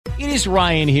It is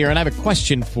Ryan here, and I have a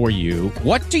question for you.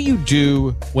 What do you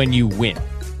do when you win?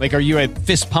 Like, are you a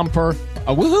fist pumper,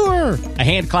 a woohooer, a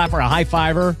hand clapper, a high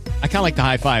fiver? I kind of like the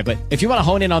high five, but if you want to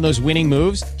hone in on those winning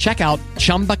moves, check out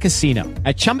Chumba Casino.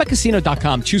 At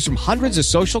ChumbaCasino.com, choose from hundreds of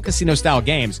social casino-style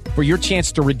games for your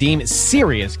chance to redeem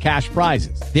serious cash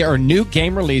prizes. There are new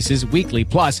game releases weekly,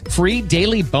 plus free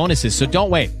daily bonuses. So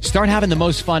don't wait. Start having the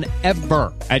most fun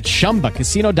ever at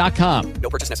ChumbaCasino.com.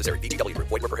 No purchase necessary. VGW Group.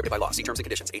 Void where prohibited by law. See terms and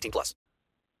conditions. 18 plus.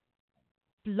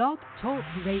 Blog Talk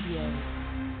Radio.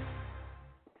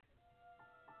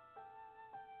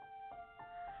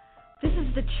 This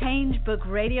is the Change Book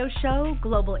Radio Show,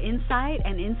 global insight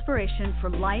and inspiration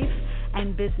for life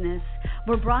and business.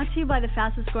 We're brought to you by the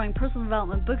fastest growing personal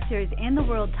development book series in the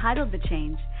world titled The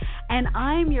Change. And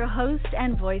I'm your host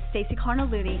and voice, Stacey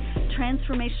Carnell-Looney,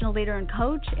 transformational leader and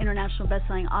coach, international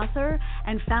bestselling author,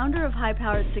 and founder of High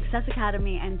Powered Success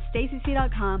Academy and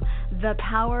StaceyC.com, The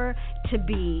Power to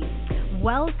Be.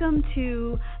 Welcome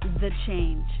to The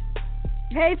Change.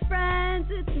 Hey friends,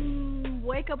 it's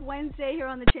Wake Up Wednesday here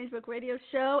on the Changebook Radio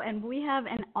Show, and we have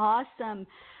an awesome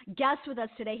guest with us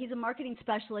today. He's a marketing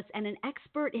specialist and an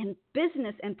expert in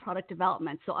business and product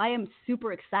development. So I am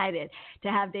super excited to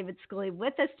have David Schooley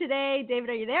with us today.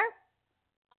 David, are you there?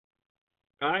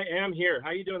 I am here. How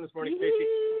are you doing this morning, Stacey?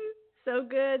 So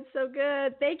good, so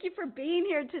good. Thank you for being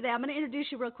here today. I'm going to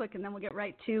introduce you real quick, and then we'll get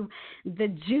right to the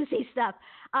juicy stuff.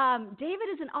 David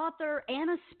is an author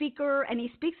and a speaker, and he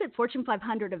speaks at Fortune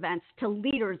 500 events to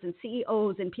leaders and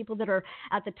CEOs and people that are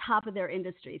at the top of their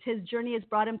industries. His journey has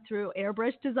brought him through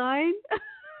airbrush design.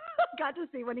 Got to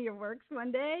see one of your works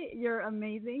one day. You're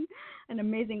amazing, an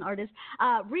amazing artist.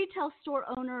 Retail store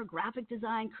owner, graphic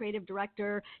design, creative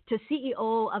director, to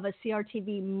CEO of a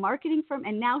CRTV marketing firm,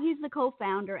 and now he's the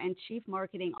co-founder and chief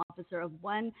marketing officer of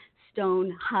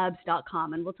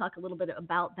OneStoneHubs.com, and we'll talk a little bit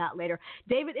about that later.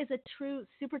 David is a true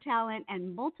super talent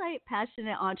and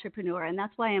multi-passionate entrepreneur, and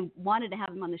that's why I wanted to have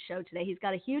him on the show today. He's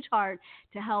got a huge heart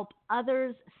to help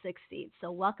others succeed.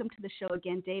 So welcome to the show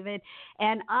again, David.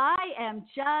 And I am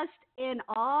just in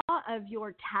awe of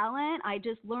your talent. I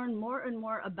just learn more and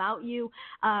more about you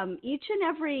each and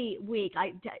every week.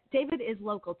 David is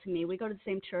local to me. We go to the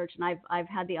same church, and I've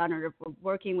had the honor of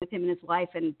working with him and his wife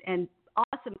and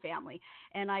awesome family.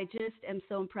 And I just am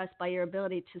so impressed by your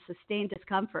ability to sustain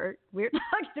discomfort. We were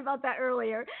talking about that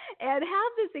earlier, and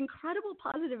have this incredible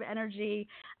positive energy.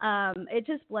 It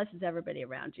just blesses everybody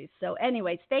around you. So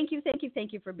anyways, thank you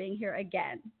for being here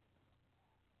again.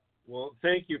 Well,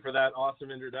 thank you for that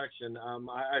awesome introduction.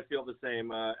 I feel the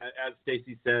same. As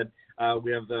Stacey said,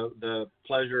 we have the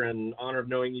pleasure and honor of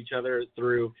knowing each other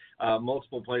through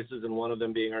multiple places, and one of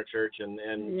them being our church. And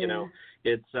you know,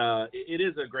 it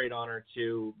is a great honor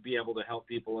to be able to help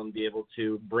people and be able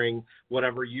to bring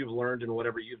whatever you've learned and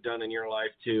whatever you've done in your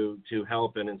life to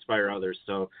help and inspire others.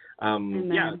 So,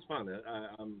 yeah, it's fun.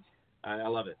 I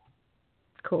love it.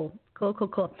 Cool.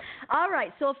 All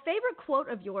right. So a favorite quote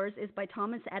of yours is by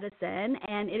Thomas Edison,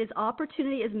 and it is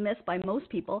opportunity is missed by most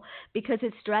people because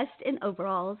it's dressed in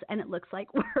overalls and it looks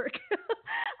like work.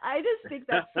 I just think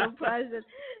that's so precious.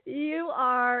 You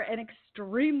are an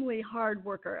extremely hard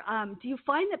worker. Do you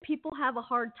find that people have a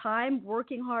hard time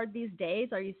working hard these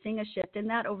days? Are you seeing a shift in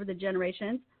that over the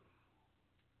generations?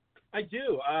 I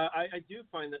do. I do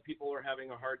find that people are having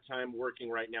a hard time working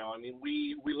right now. I mean,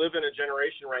 we live in a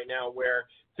generation right now where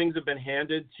things have been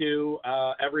handed to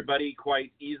everybody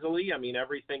quite easily. I mean,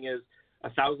 everything is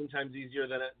 1,000 times easier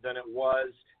than it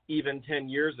was even 10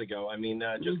 years ago. I mean,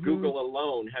 just Google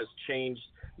alone has changed,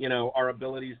 our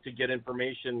abilities to get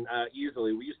information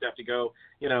easily. We used to have to go,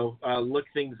 look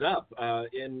things up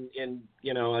in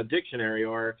a dictionary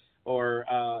or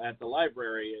at the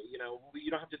library. You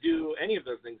don't have to do any of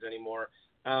those things anymore.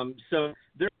 So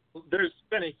there's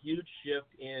been a huge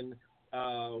shift in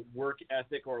work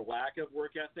ethic or lack of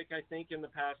work ethic, I think, in the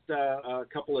past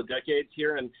couple of decades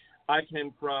here. And I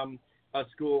came from a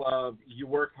school of you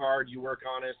work hard, you work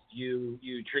honest, you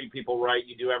treat people right,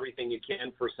 you do everything you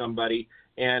can for somebody,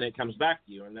 and it comes back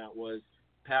to you. And that was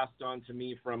passed on to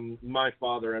me from my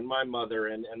father and my mother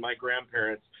and my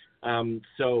grandparents.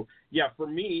 So yeah, for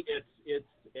me, it's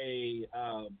a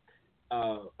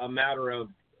matter of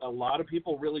a lot of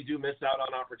people really do miss out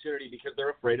on opportunity because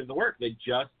they're afraid of the work. They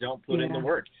just don't put in the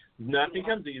work. Nothing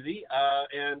comes easy,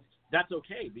 and that's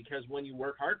okay, because when you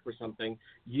work hard for something,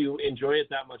 you enjoy it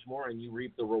that much more and you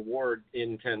reap the reward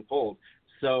in tenfold.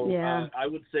 So I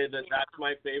would say that that's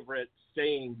my favorite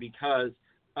saying because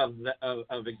of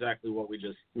exactly what we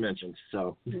just mentioned.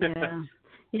 So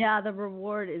Yeah, the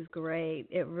reward is great.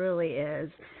 It really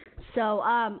is. So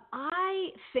I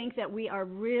think that we are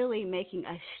really making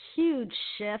a huge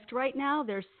shift right now.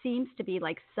 There seems to be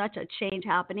like such a change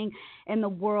happening in the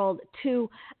world to,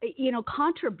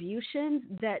 contributions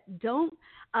that don't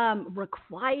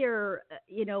require,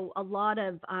 a lot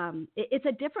of, it's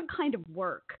a different kind of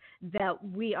work that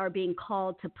we are being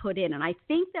called to put in. And I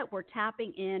think that we're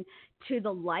tapping in to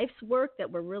the life's work that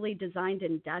we're really designed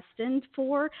and destined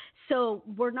for. So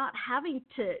we're not having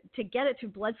to get it through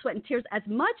blood, sweat, and tears as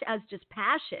much as just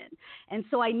passion. And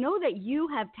so I know that you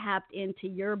have tapped into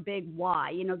your big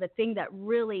why, the thing that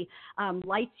really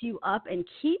lights you up and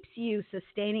keeps you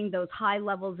sustaining those high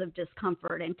levels of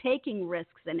discomfort and taking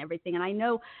risks and everything. And I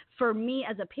know for me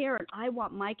as a parent, I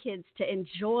want my kids to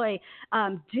enjoy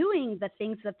doing the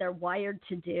things that they're wired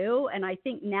to do. And I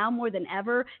think now more than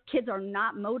ever, kids are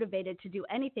not motivated to do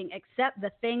anything except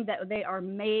the thing that they are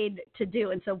made to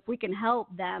do. And so if we can help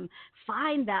them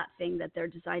find that thing that they're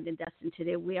designed and destined to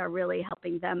do, we are really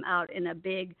helping them out in a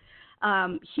big,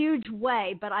 huge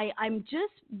way. But I'm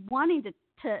just wanting to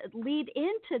lead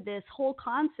into this whole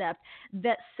concept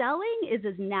that selling is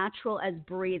as natural as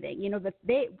breathing.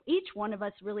 Each one of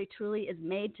us really truly is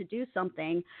made to do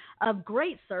something of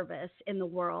great service in the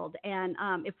world. And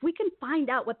if we can find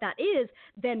out what that is,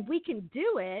 then we can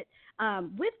do it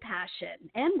with passion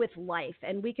and with life,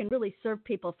 and we can really serve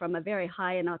people from a very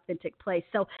high and authentic place.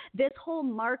 So this whole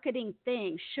marketing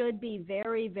thing should be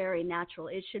very, very natural.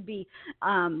 It should be,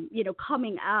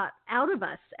 coming out of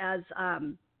us as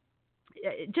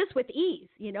just with ease.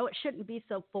 It shouldn't be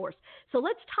so forced. So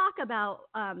let's talk about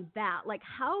that. Like,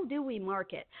 how do we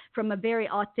market from a very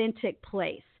authentic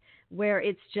place where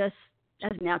it's just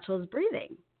as natural as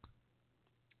breathing?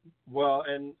 Well,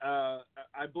 and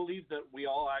I believe that we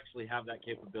all actually have that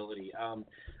capability.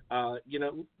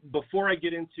 Before I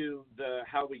get into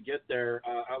how we get there,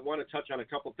 I want to touch on a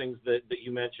couple things that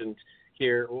you mentioned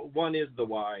here. One is the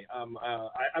why.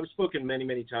 I've spoken many,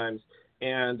 many times,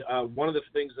 and one of the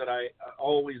things that I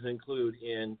always include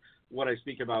in what I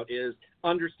speak about is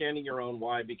understanding your own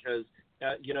why, because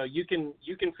you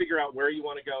can figure out where you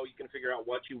want to go, you can figure out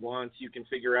what you want, you can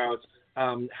figure out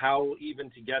how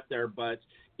even to get there, but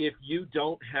if you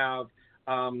don't have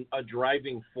a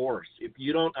driving force, if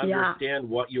you don't understand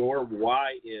what your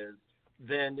why is,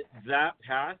 then that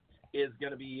path is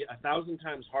going to be 1,000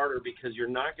 times harder, because you're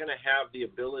not going to have the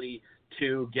ability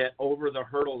to get over the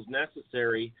hurdles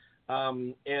necessary.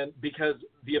 And because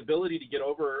the ability to get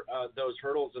over those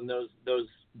hurdles and those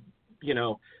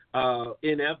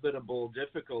inevitable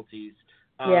difficulties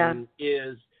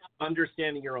is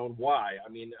understanding your own why. I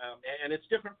mean, and it's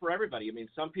different for everybody. I mean,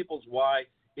 some people's why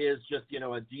is just,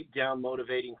 a deep down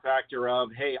motivating factor of,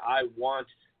 hey, I want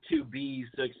to be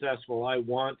successful. I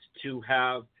want to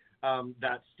have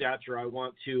that stature. I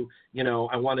want to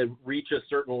reach a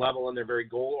certain level, and they're very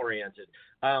goal oriented.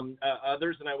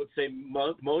 Others, and I would say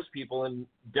most people, and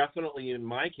definitely in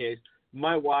my case,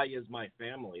 my why is my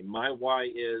family. My why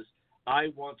is I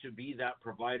want to be that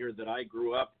provider that I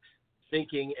grew up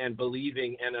thinking and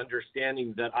believing and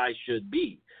understanding that I should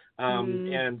be.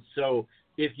 And so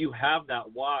if you have that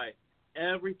why,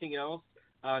 everything else,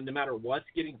 no matter what's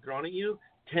getting thrown at you,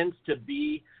 tends to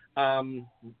be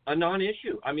a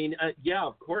non-issue. I mean,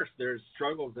 of course, there's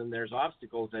struggles and there's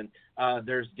obstacles and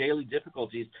there's daily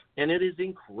difficulties, and it is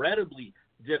incredibly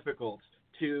difficult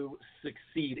to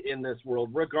succeed in this world,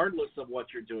 regardless of what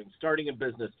you're doing, starting a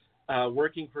business,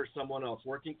 working for someone else,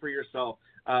 working for yourself.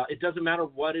 It doesn't matter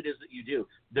what it is that you do.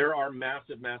 There are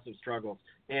massive, massive struggles,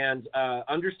 and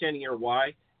understanding your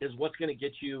why is what's going to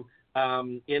get you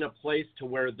in a place to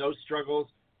where those struggles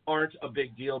aren't a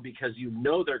big deal, because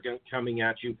they're coming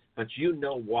at you, but you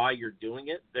know why you're doing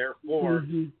it. Therefore,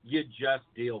 you just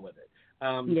deal with it.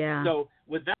 So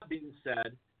with that being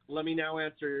said, let me now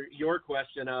answer your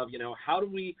question of, how do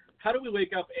we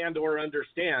wake up and or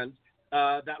understand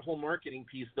that whole marketing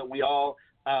piece that we all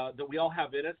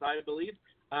have in us, I believe,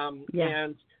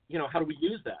 and how do we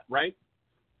use that, right?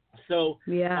 So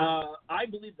I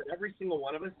believe that every single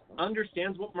one of us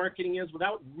understands what marketing is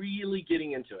without really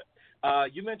getting into it.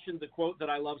 You mentioned the quote that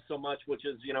I love so much, which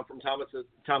is, from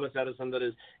Thomas Edison, that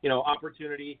is,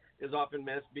 opportunity is often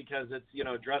missed because it's,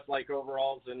 dressed like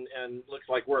overalls and looks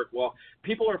like work. Well,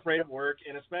 people are afraid of work,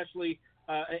 and especially,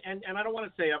 and I don't want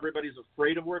to say everybody's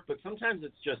afraid of work, but sometimes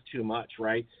it's just too much,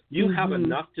 right? You have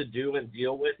enough to do and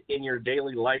deal with in your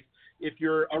daily life. If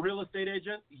you're a real estate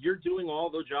agent, you're doing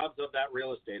all the jobs of that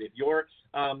real estate. If you're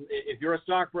a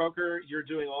stockbroker, you're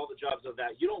doing all the jobs of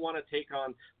that. You don't want to take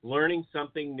on learning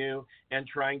something new and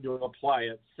trying to apply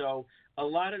it. So a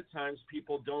lot of times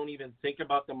people don't even think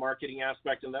about the marketing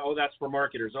aspect and that's for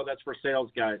marketers. Oh, that's for sales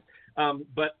guys.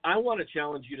 But I want to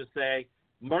challenge you to say,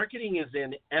 Marketing is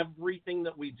in everything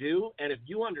that we do, and if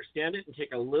you understand it and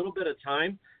take a little bit of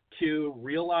time to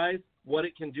realize what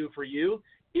it can do for you,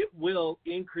 it will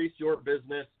increase your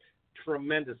business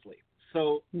tremendously.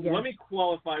 So let me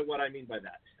qualify what I mean by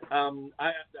that.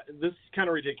 This is kind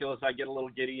of ridiculous. I get a little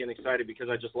giddy and excited because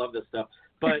I just love this stuff.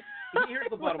 But here's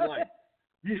the bottom line.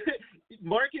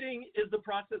 Marketing is the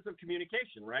process of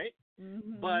communication, right?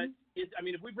 But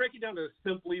if we break it down to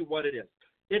simply what it is,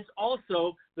 it's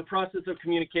also the process of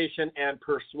communication and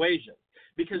persuasion,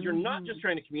 because you're not just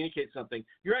trying to communicate something.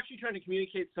 You're actually trying to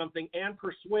communicate something and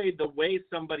persuade the way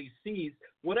somebody sees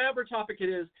whatever topic it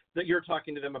is that you're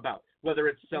talking to them about, whether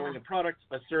it's selling a product,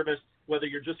 a service, whether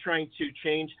you're just trying to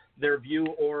change their view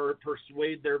or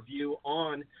persuade their view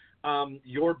on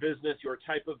your business, your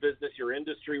type of business, your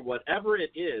industry, whatever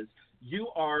it is. You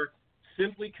are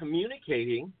simply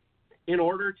communicating in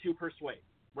order to persuade,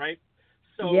 right?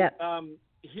 So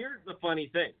here's the funny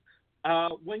thing.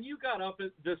 When you got up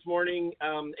this morning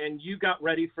and you got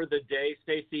ready for the day,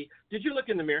 Stacy, did you look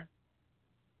in the mirror?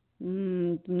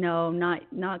 No,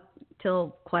 not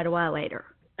till quite a while later.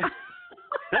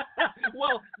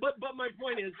 Well, but my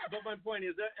point is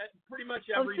that pretty much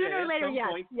every day sooner or later,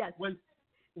 at some point,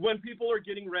 when people are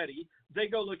getting ready, they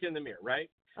go look in the mirror,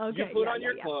 right? Okay. You put on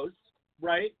your clothes,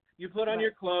 right? You put on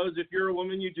your clothes. If you're a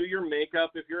woman, you do your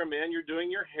makeup. If you're a man, you're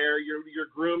doing your hair. You're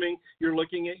grooming. You're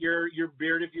looking at your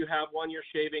beard if you have one. You're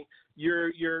shaving.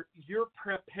 You're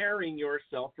preparing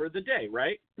yourself for the day,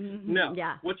 right? No.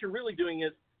 What you're really doing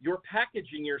is you're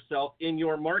packaging yourself in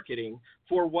your marketing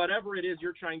for whatever it is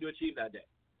you're trying to achieve that day.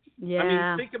 I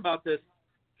mean, think about this.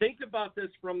 Think about this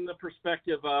from the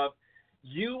perspective of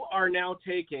you are now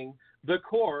taking the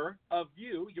core of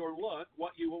you, your look,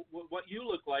 what you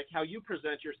look like, how you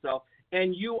present yourself,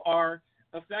 and you are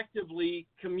effectively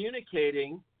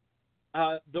communicating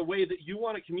the way that you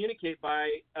want to communicate by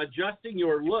adjusting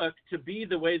your look to be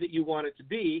the way that you want it to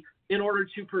be in order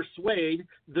to persuade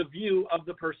the view of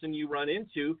the person you run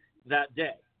into that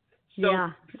day. So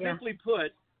simply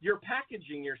put, you're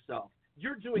packaging yourself.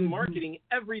 You're doing marketing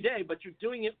every day, but you're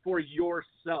doing it for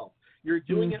yourself. You're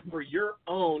doing it for your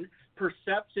own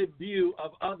perceptive view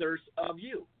of others of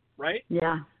you, right?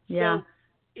 So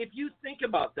if you think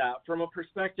about that from a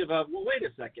perspective of, well, wait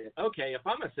a second. Okay, if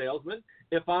I'm a salesman,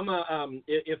 if I'm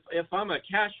a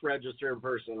cash register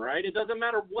person, right? It doesn't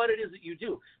matter what it is that you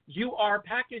do. You are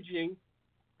packaging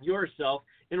yourself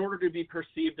in order to be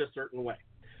perceived a certain way.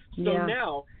 So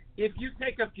now, if you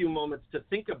take a few moments to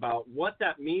think about what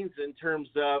that means in terms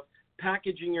of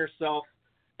packaging yourself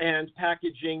and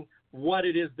packaging what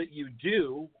it is that you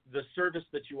do, the service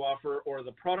that you offer or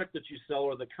the product that you sell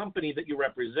or the company that you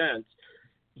represent,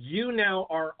 you now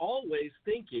are always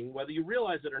thinking, whether you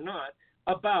realize it or not,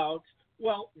 about,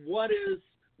 well, what is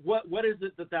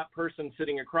it that person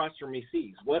sitting across from me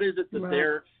sees? What is it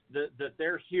that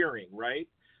they're hearing, right?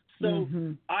 So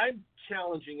I'm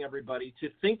challenging everybody to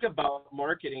think about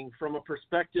marketing from a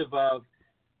perspective of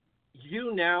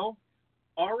you now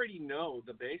already know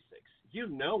the basics. You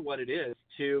know what it is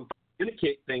to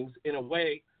communicate things in a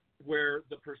way where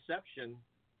the perception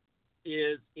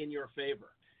is in your favor.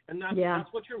 And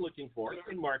that's what you're looking for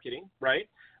in marketing, right?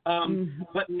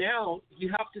 But now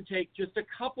you have to take just a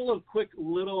couple of quick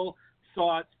little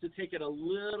thoughts to take it a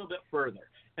little bit further.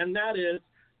 And that is,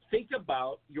 think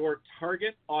about your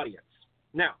target audience.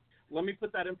 Now, let me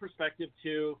put that in perspective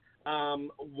to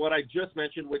what I just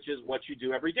mentioned, which is what you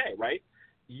do every day, right?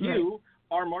 You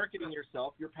are marketing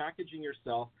yourself, you're packaging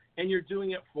yourself, and you're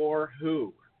doing it for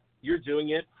who? You're doing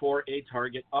it for a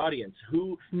target audience.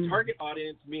 Target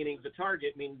audience meaning the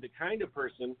target, meaning the kind of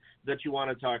person that you want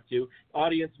to talk to.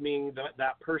 Audience meaning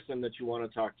that person that you want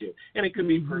to talk to. And it could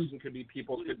be person, could be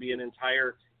people, could be an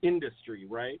entire industry,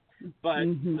 right? But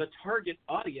the target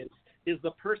audience is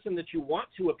the person that you want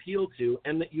to appeal to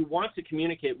and that you want to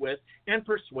communicate with and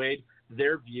persuade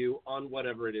their view on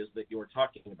whatever it is that you're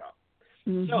talking about.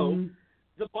 So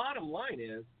the bottom line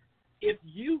is, if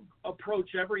you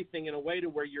approach everything in a way to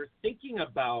where you're thinking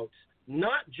about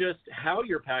not just how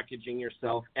you're packaging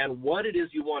yourself and what it is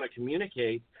you want to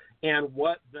communicate and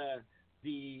what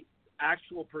the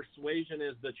actual persuasion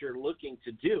is that you're looking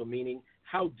to do, meaning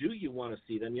how do you want to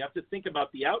see them? You have to think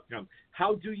about the outcome.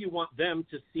 How do you want them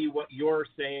to see what you're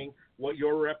saying, what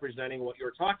you're representing, what you're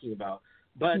talking about?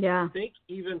 But think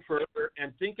even further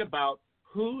and think about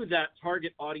who that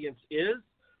target audience is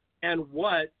and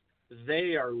what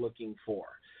they are looking for.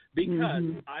 Because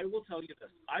I will tell you this,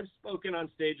 I've spoken on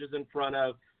stages in front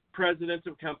of presidents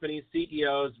of companies,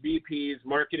 CEOs, VPs,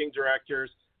 marketing directors,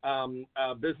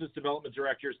 business development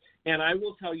directors. And I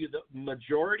will tell you the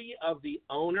majority of the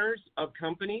owners of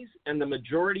companies and the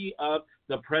majority of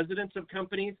the presidents of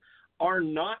companies are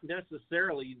not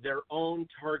necessarily their own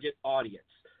target audience,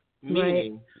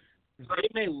 meaning they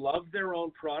may love their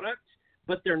own product,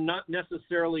 but they're not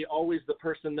necessarily always the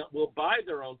person that will buy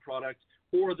their own product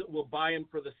or that will buy them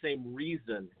for the same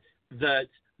reason that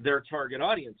their target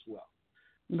audience will.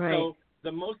 Right. So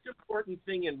the most important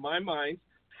thing in my mind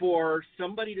for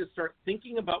somebody to start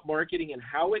thinking about marketing and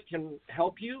how it can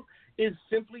help you is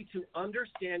simply to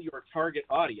understand your target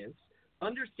audience,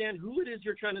 understand who it is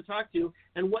you're trying to talk to,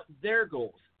 and what their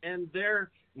goals and their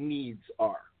needs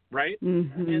are, right?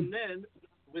 Mm-hmm. And then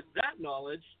with that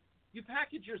knowledge, you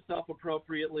package yourself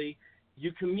appropriately,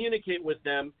 you communicate with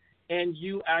them, and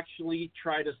you actually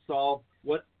try to solve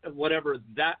whatever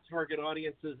that target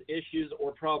audience's issues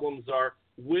or problems are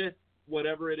with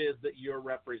whatever it is that you're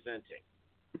representing.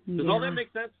 Does all that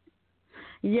make sense?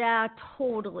 Yeah,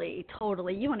 totally.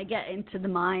 You want to get into the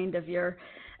mind of your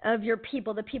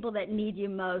people, the people that need you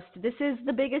most. This is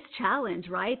the biggest challenge,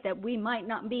 right? That we might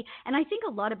not be. And I think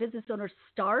a lot of business owners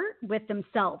start with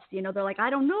themselves. They're like, I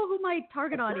don't know who my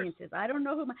target audience is. I don't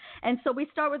know who and so we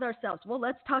start with ourselves. Well,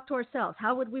 let's talk to ourselves.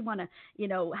 How would we want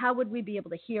to, how would we be able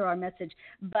to hear our message?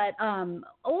 But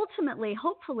ultimately,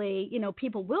 hopefully,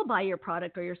 people will buy your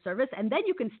product or your service, and then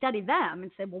you can study them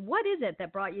and say, well, what is it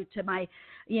that brought you to my,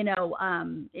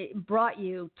 it brought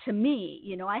you to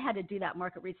me? I had to do that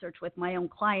market research with my own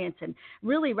clients and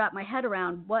really wrap my head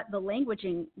around what the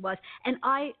languaging was. And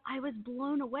I was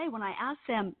blown away when I asked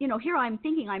them, here I'm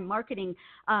thinking I'm marketing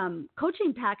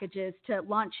coaching packages to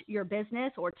launch your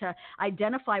business or to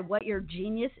identify what your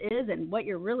genius is and what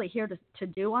you're really here to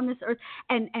do on this earth.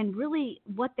 And really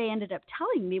what they ended up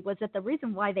telling me was that the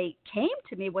reason why they came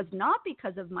to me was not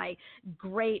because of my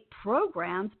great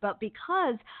programs, but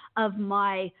because of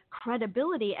my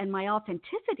credibility and my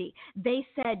authenticity. They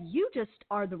said, you just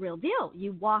are the real deal.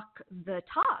 You walk the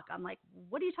talk. I'm like,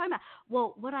 what are you talking about?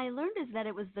 Well, what I learned is that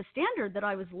it was the standard that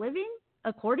I was living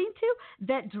according to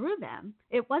that drew them.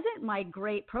 It wasn't my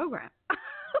great program.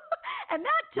 And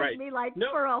that took me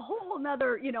for a whole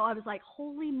nother, I was like,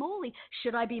 holy moly,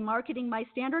 should I be marketing my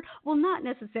standard? Well, not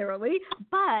necessarily,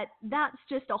 but that's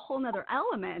just a whole nother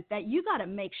element that you got to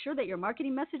make sure that your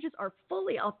marketing messages are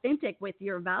fully authentic with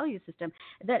your value system,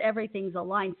 that everything's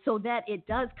aligned so that it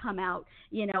does come out,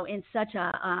 in such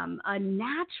a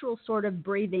natural sort of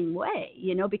breathing way,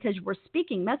 because we're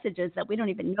speaking messages that we don't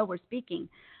even know we're speaking.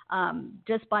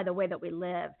 Just by the way that we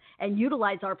live and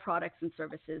utilize our products and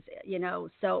services,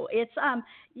 So it's,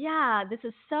 this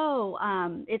is so,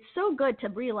 it's so good to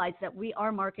realize that we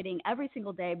are marketing every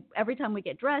single day, every time we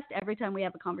get dressed, every time we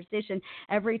have a conversation,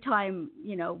 every time,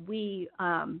 we,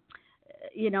 are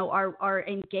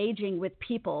engaging with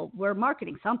people, we're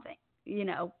marketing something,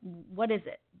 what is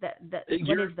it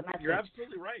what is the message? You're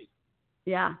absolutely right.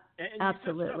 Yeah, and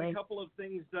absolutely. You touched on a couple of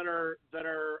things that are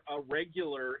a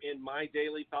regular in my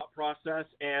daily thought process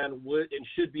and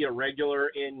should be a regular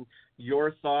in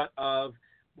your thought of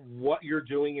what you're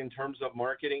doing in terms of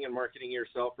marketing and marketing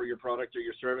yourself or your product or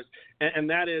your service. And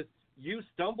that is you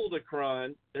stumbled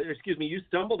upon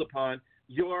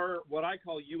your what I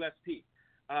call USP.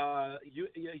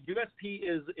 USP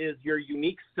is your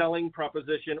unique selling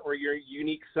proposition or your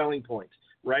unique selling point.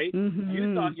 Right? Mm-hmm.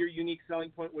 You thought your unique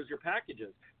selling point was your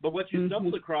packages. But what you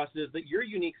stumbled across is that your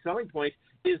unique selling point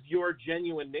is your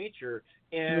genuine nature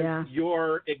and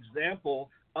your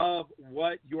example of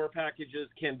what your packages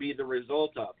can be the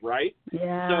result of, right?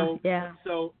 Yeah.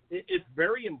 So it's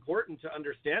very important to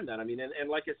understand that. I mean, and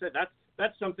like I said,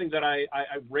 that's something that I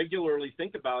regularly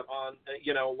think about on,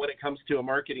 when it comes to a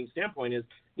marketing standpoint is,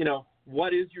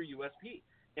 what is your USP?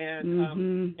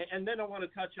 And and then I want to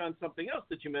touch on something else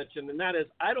that you mentioned, and that is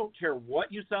I don't care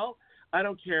what you sell. I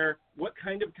don't care what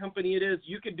kind of company it is.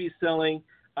 You could be selling,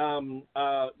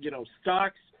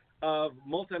 stocks of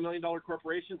multi-million-dollar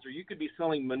corporations, or you could be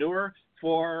selling manure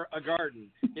for a garden.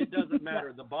 It doesn't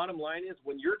matter. The bottom line is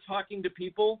when you're talking to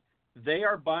people, they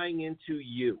are buying into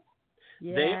you.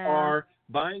 Yeah. They are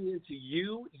buying into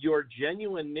you, your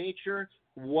genuine nature,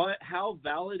 how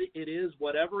valid it is,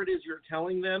 whatever it is you're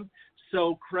telling them.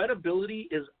 So credibility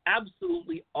is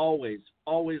absolutely always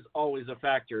a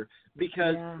factor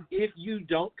because if you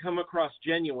don't come across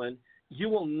genuine, you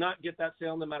will not get that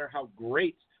sale no matter how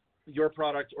great your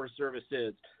product or service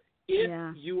is.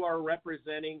 If you are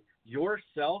representing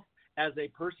yourself as a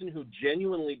person who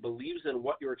genuinely believes in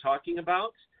what you're talking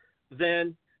about,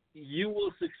 then you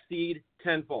will succeed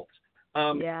tenfold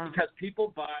because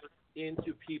people buy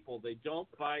into people. They don't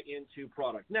buy into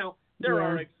product. Now, there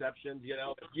are exceptions.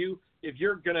 If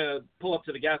you're going to pull up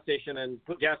to the gas station and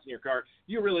put gas in your car,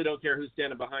 you really don't care who's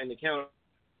standing behind the counter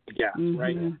with gas,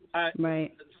 right?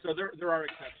 Right. So there are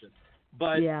exceptions.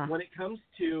 But when it comes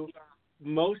to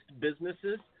most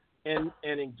businesses and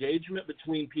engagement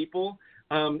between people,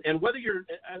 and whether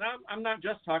I'm not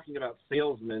just talking about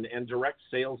salesmen and direct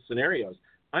sales scenarios.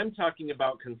 I'm talking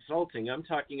about consulting. I'm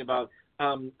talking about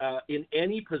in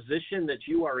any position that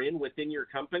you are in within your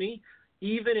company,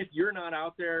 even if you're not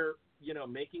out there,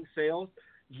 making sales,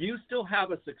 you still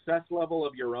have a success level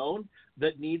of your own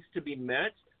that needs to be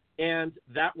met. And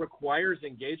that requires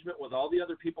engagement with all the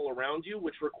other people around you,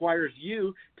 which requires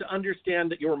you to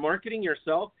understand that you're marketing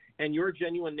yourself and your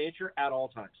genuine nature at all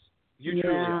times. You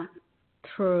truly are.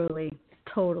 Truly.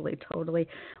 Totally.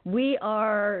 We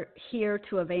are here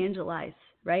to evangelize,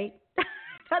 right?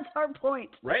 That's our point.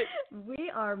 Right. We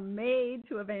are made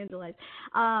to evangelize.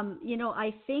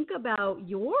 I think about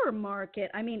your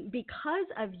market. I mean, because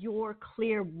of your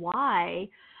clear why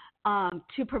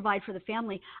to provide for the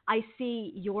family, I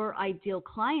see your ideal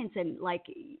clients and like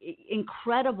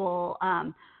incredible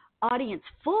audience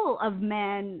full of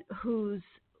men whose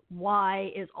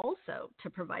why is also to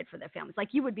provide for their families.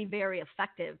 Like you would be very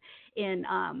effective in,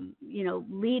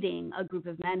 leading a group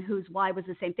of men whose why was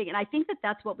the same thing. And I think that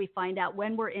that's what we find out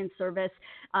when we're in service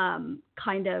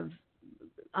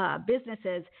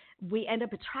businesses. We end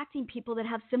up attracting people that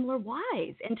have similar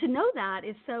whys. And to know that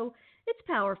is it's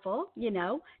powerful,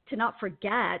 to not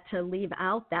forget to leave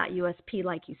out that USP,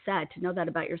 like you said, to know that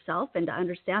about yourself and to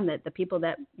understand that the people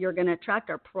that you're going to attract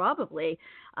are probably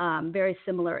very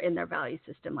similar in their value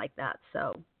system like that.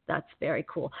 So that's very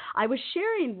cool. I was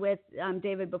sharing with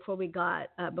David before we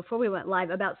went live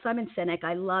about Simon Sinek.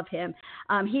 I love him.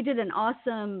 He did an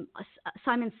awesome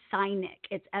Simon Sinek.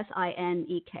 It's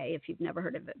Sinek if you've never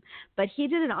heard of him. But he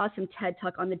did an awesome TED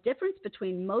Talk on the difference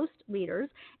between most leaders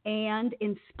and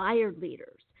inspired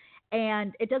leaders.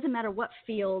 And it doesn't matter what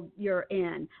field you're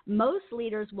in. Most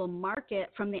leaders will market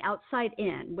from the outside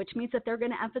in, which means that they're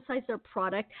going to emphasize their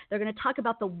product. They're going to talk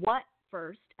about the what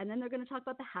first, and then they're going to talk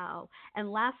about the how, and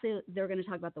lastly, they're going to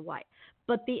talk about the why.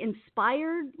 But the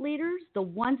inspired leaders, the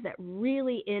ones that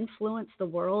really influence the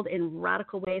world in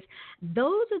radical ways,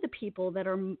 those are the people that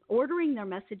are ordering their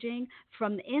messaging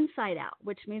from the inside out,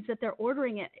 which means that they're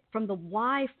ordering it from the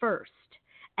why first,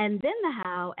 and then the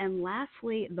how, and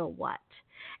lastly, the what.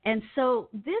 And so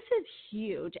this is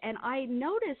huge. And I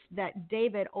noticed that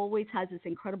David always has this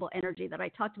incredible energy that I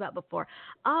talked about before,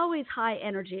 always high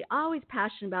energy, always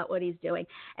passionate about what he's doing.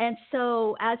 And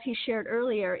so as he shared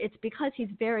earlier, it's because he's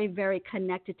very, very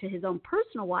connected to his own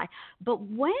personal why. But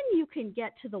when you can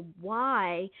get to the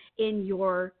why in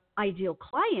your ideal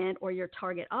client or your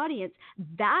target audience,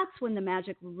 that's when the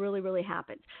magic really, really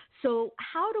happens. So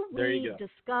how do we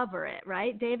discover it,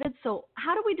 right, David? So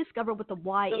how do we discover what the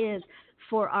why is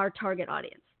for our target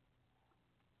audience?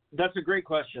 That's a great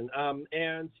question.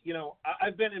 And,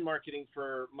 I've been in marketing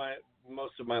for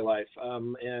most of my life.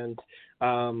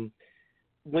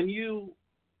 When you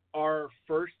are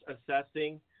first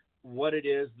assessing what it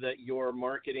is that you're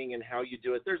marketing and how you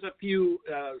do it, there's a few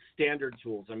standard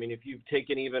tools. I mean, if you've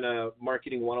taken even a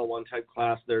marketing 101 type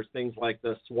class, there's things like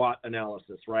the SWOT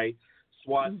analysis, right?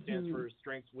 SWOT stands for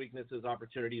strengths, weaknesses,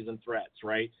 opportunities, and threats,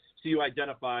 right? So you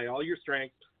identify all your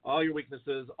strengths, all your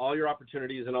weaknesses, all your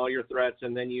opportunities, and all your threats,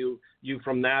 and then you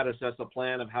from that assess a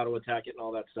plan of how to attack it and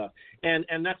all that stuff.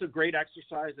 And that's a great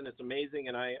exercise, and it's amazing.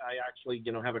 And I actually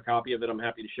have a copy of it. I'm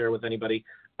happy to share with anybody.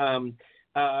 And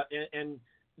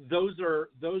those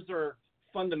are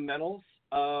fundamentals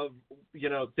of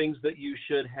things that you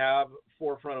should have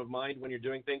forefront of mind when you're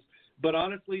doing things. But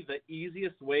honestly, the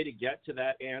easiest way to get to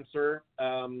that answer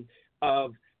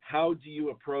of how do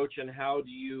you approach and how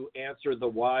do you answer the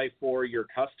why for your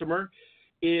customer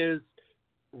is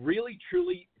really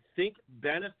truly think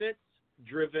benefits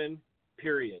driven,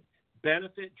 period.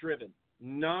 Benefit driven,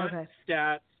 not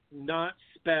stats, not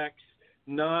specs,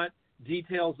 not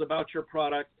details about your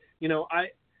product.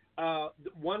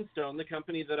 OneStone, the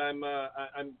company that I'm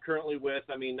currently with,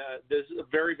 this is a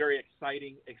very, very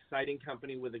exciting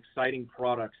company with exciting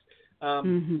products.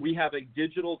 We have a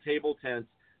digital table tent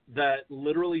that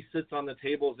literally sits on the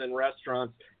tables in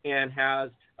restaurants and has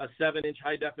a 7-inch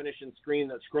high-definition screen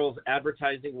that scrolls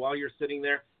advertising while you're sitting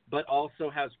there, but also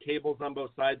has cables on both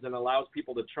sides and allows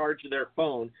people to charge their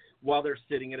phone while they're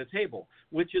sitting at a table,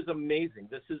 which is amazing.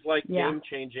 This is like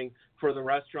game-changing for the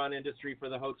restaurant industry, for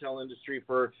the hotel industry,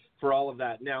 for all of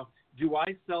that. Now, do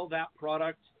I sell that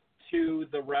product to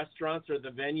the restaurants or the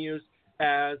venues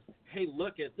as, hey,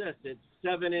 look at this, it's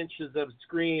 7 inches of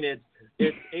screen, it's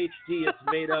HD, it's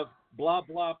made of blah,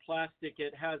 blah plastic.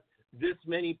 It has this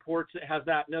many ports. It has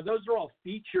that. Now, those are all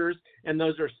features, and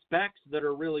those are specs that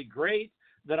are really great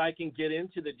that I can get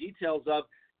into the details of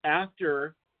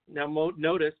after. Now,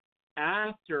 notice,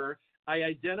 after I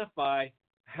identify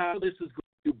how this is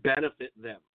going to benefit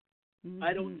them.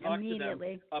 I don't talk to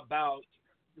them about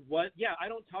I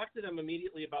don't talk to them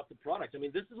immediately about the product. I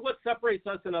mean, this is what separates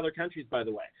us in other countries, by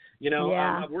the way.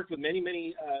 I've worked with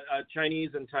many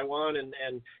Chinese and Taiwan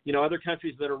and other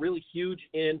countries that are really huge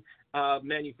in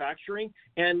manufacturing.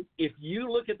 And if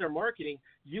you look at their marketing,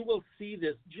 you will see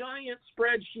this giant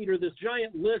spreadsheet or this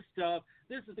giant list of,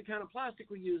 this is the kind of plastic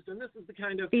we used, and this is the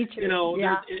kind of, features.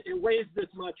 It weighs this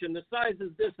much, and the size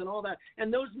is this, and all that.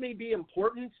 And those may be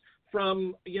important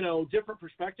from, different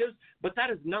perspectives, but that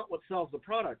is not what sells the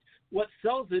product. What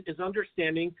sells it is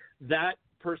understanding that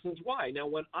person's why. Now,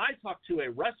 when I talk to a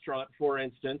restaurant, for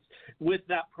instance, with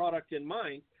that product in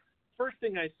mind, first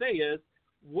thing I say is,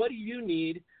 what do you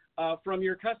need from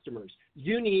your customers?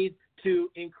 You need to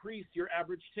increase your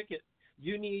average ticket.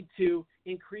 You need to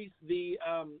increase the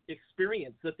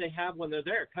experience that they have when they're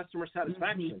there, customer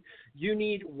satisfaction. You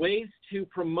need ways to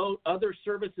promote other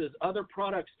services, other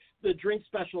products, the drink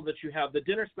special that you have, the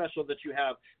dinner special that you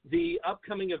have, the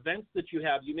upcoming events that you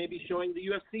have. You may be showing the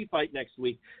UFC fight next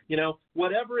week.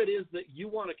 Whatever it is that you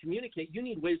want to communicate, you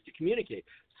need ways to communicate.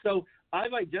 So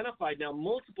I've identified now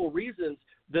multiple reasons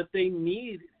that they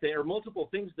need, or multiple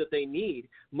things that they need,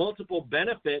 multiple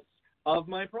benefits of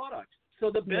my product.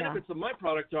 So the benefits of my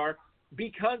product are,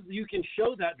 because you can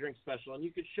show that drink special and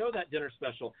you can show that dinner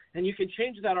special and you can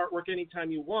change that artwork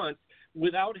anytime you want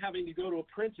without having to go to a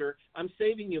printer, I'm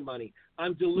saving you money.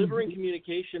 I'm delivering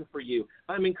communication for you.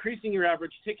 I'm increasing your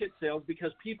average ticket sales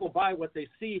because people buy what they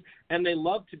see and they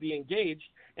love to be engaged.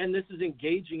 And this is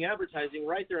engaging advertising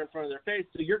right there in front of their face.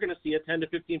 So you're going to see a 10 to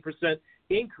 15%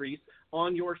 increase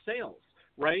on your sales,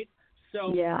 right?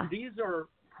 So these are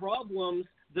problems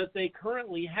that they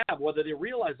currently have, whether they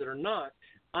realize it or not.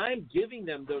 I'm giving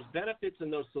them those benefits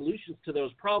and those solutions to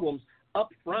those problems up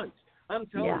front. I'm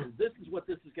telling them, this is what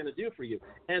this is going to do for you.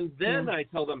 And then I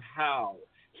tell them how.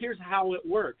 Here's how it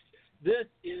works. This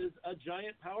is a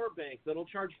giant power bank that'll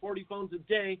charge 40 phones a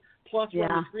day, plus run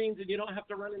the screens, and you don't have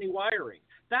to run any wiring.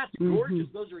 That's gorgeous.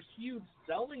 Those are huge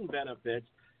selling benefits,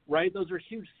 right? Those are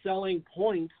huge selling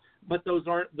points, but those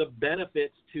aren't the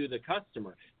benefits to the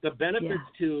customer. The benefits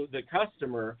to the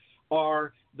customer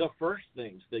are the first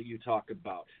things that you talk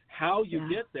about. How you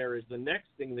get there is the next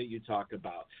thing that you talk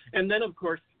about. And then, of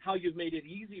course, how you've made it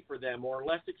easy for them or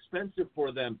less expensive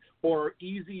for them or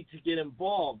easy to get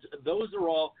involved. Those are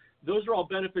all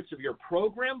benefits of your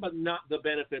program, but not the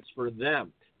benefits for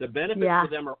them. The benefits for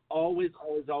them are always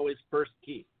first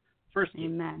key. First key.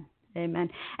 Amen. And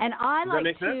I Does like that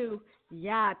make to sense?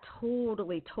 Yeah,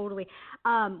 totally.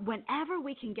 Whenever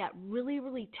we can get really,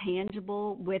 really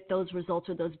tangible with those results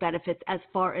or those benefits as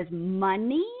far as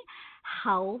money,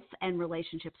 health, and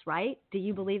relationships, right? Do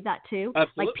you believe that too?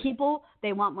 Absolutely. Like people,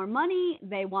 they want more money,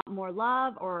 they want more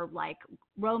love or like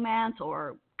romance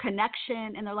or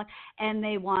connection in their life, and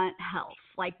they want health.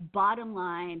 Like bottom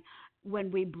line,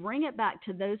 when we bring it back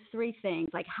to those three things,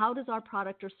 like how does our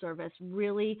product or service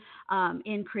really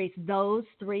increase those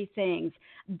three things?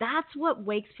 That's what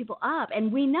wakes people up.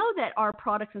 And we know that our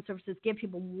products and services give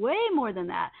people way more than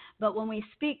that. But when we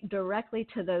speak directly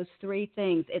to those three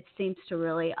things, it seems to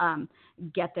really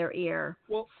get their ear.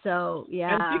 Well, so,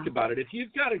 yeah. And think about it. If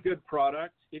you've got a good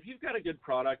product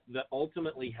that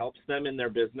ultimately helps them in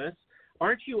their business,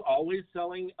 aren't you always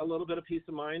selling a little bit of peace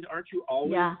of mind? Aren't you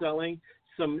always selling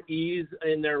some ease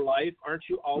in their life? Aren't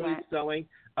you always selling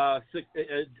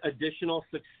additional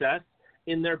success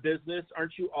in their business?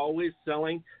 Aren't you always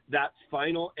selling that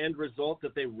final end result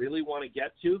that they really want to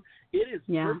get to? It is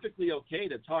perfectly okay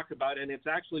to talk about, and it's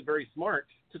actually very smart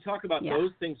to talk about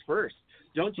those things first.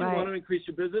 Don't you want to increase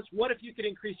your business? What if you could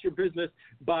increase your business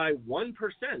by 1%?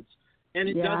 And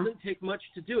it doesn't take much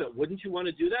to do it. Wouldn't you want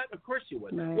to do that? Of course you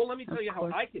would. Right. Well, let me tell you how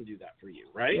I can do that for you,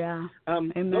 right? Yeah.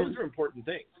 Those are important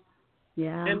things.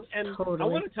 Yeah, and totally. I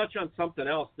want to touch on something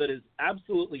else that is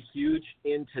absolutely huge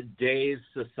in today's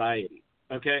society,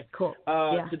 okay? Cool.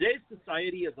 Today's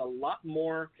society is a lot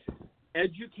more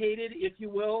educated, if you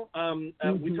will.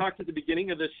 We talked at the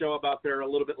beginning of this show about they're a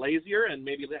little bit lazier and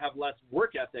maybe they have less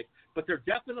work ethic, but they're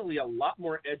definitely a lot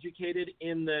more educated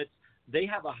in that they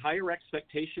have a higher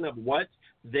expectation of what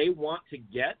they want to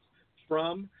get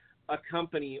from a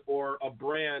company or a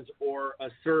brand or a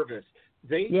service.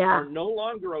 They are no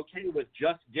longer okay with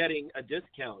just getting a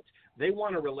discount. They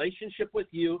want a relationship with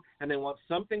you, and they want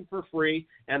something for free,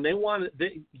 and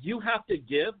you have to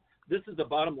give. This is the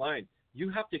bottom line.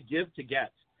 You have to give to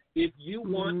get. If you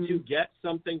want to get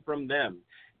something from them,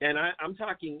 and I'm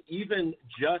talking even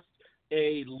just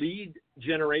a lead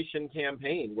generation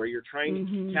campaign where you're trying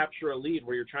to capture a lead,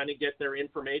 where you're trying to get their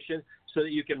information so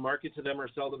that you can market to them or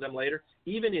sell to them later,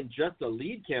 even in just a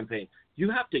lead campaign, you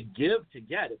have to give to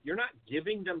get. If you're not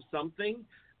giving them something,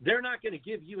 they're not going to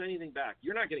give you anything back.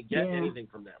 You're not going to get anything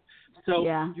from them. So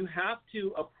you have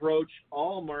to approach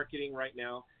all marketing right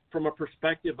now from a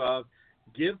perspective of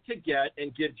give to get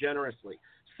and give generously.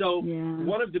 So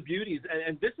one of the beauties,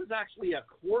 and this is actually a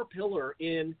core pillar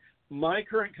in my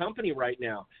current company right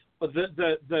now,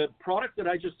 the product that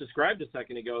I just described a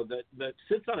second ago that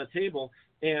sits on a table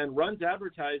and runs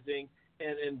advertising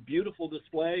and beautiful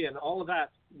display and all of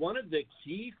that, one of the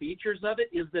key features of it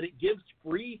is that it gives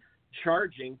free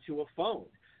charging to a phone.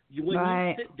 When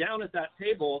you sit down at that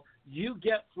table, you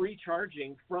get free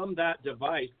charging from that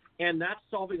device, and that's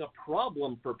solving a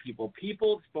problem for people.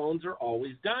 People's phones are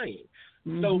always dying.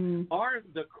 So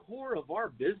the core of our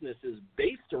business is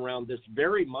based around this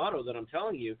very motto that I'm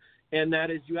telling you, and that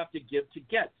is you have to give to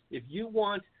get. If you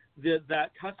want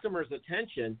that customer's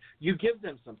attention, you give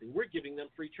them something. We're giving them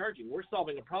free charging. We're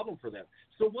solving a problem for them.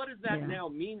 So what does that now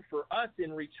mean for us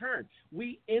in return?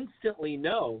 We instantly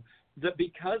know that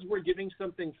because we're giving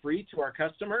something free to our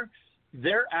customer,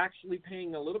 they're actually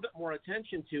paying a little bit more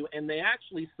attention to, and they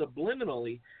actually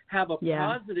subliminally have a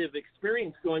positive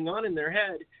experience going on in their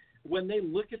head when they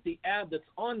look at the ad that's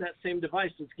on that same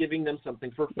device that's giving them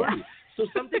something for free. So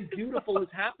something beautiful is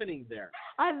happening there.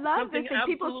 I love something this, and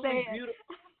people say beautiful.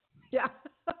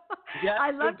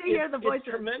 I love to hear the voices.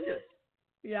 It's tremendous.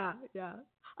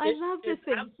 I love this it's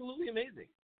thing. Absolutely amazing.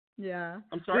 Yeah.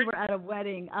 I'm sorry? We were at a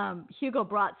wedding. Hugo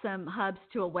brought some hubs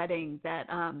to a wedding that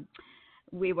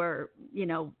we were,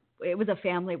 it was a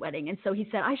family wedding. And so he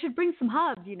said, I should bring some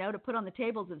hubs, to put on the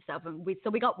tables and stuff. And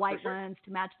we got white ones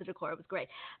to match the decor. It was great.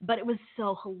 But it was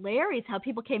so hilarious how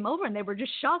people came over and they were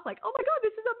just shocked, like, oh my God,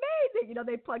 this is amazing.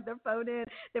 They plugged their phone in.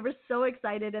 They were so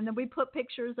excited. And then we put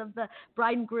pictures of the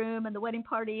bride and groom and the wedding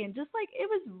party. And just like, it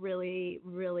was really,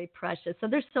 really precious. So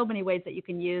there's so many ways that you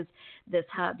can use this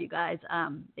hub, you guys.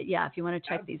 If you want to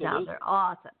check these out, they're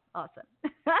awesome.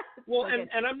 Well,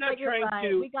 and I'm not trying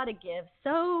to. We got to give.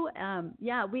 So,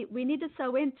 we need to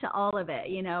sow into all of it.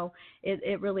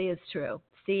 It really is true.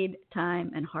 Seed,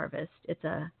 time, and harvest. It's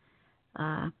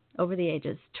over the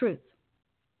ages. Truth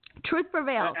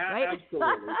prevails, right?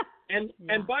 Absolutely.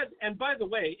 And by the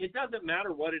way, it doesn't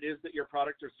matter what it is that your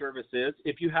product or service is.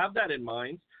 If you have that in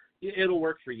mind, it'll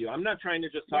work for you. I'm not trying to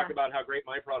just talk about how great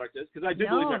my product is, because I do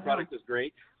believe my product is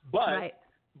great, but.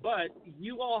 But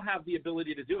you all have the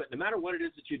ability to do it, no matter what it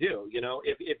is that you do.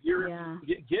 If you're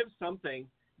give something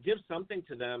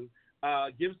to them,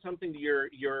 give something to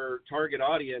your target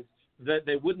audience that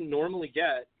they wouldn't normally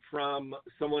get from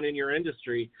someone in your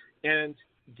industry, and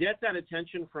get that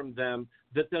attention from them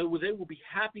that they will be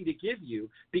happy to give you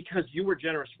because you were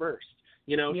generous first.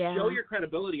 Show your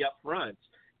credibility up front,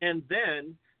 and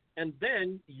then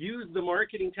use the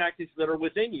marketing tactics that are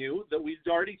within you that we've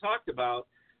already talked about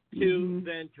to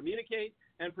then communicate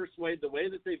and persuade the way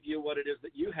that they view what it is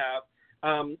that you have.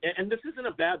 And this isn't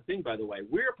a bad thing, by the way.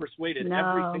 We're persuaded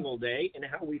every single day in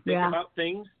how we think about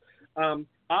things.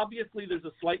 Obviously, there's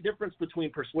a slight difference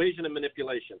between persuasion and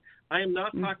manipulation. I am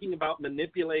not talking about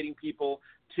manipulating people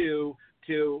to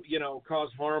cause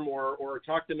harm or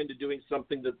talk them into doing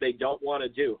something that they don't want to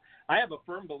do. I have a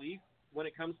firm belief when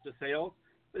it comes to sales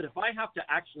that if I have to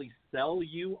actually sell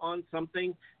you on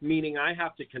something, meaning I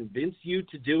have to convince you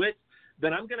to do it,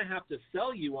 then I'm going to have to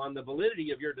sell you on the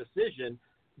validity of your decision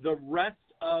the rest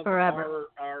of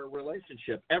our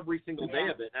relationship, every single day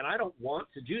of it. And I don't want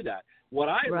to do that. What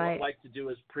I would like to do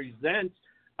is present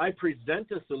a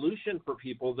solution for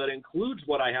people that includes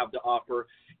what I have to offer,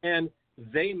 and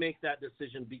they make that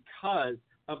decision because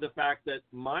of the fact that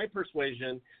my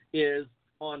persuasion is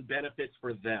on benefits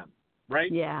for them,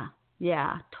 right?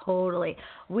 Yeah, totally.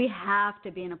 We have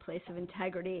to be in a place of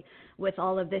integrity with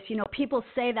all of this. People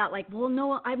say that like, well,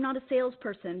 no, I'm not a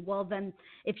salesperson. Well, then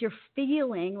if you're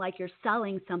feeling like you're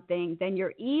selling something, then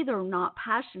you're either not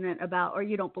passionate about, or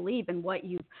you don't believe in what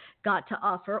you've got to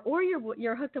offer, or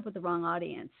you're hooked up with the wrong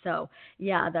audience. So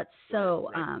that's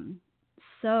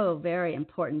so very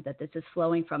important that this is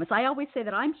flowing from us. I always say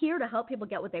that I'm here to help people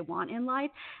get what they want in life,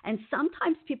 and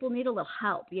sometimes people need a little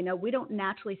help. We don't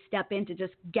naturally step into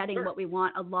just getting what we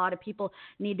want. A lot of people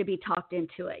need to be talked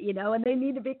into it, and they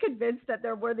need to be convinced that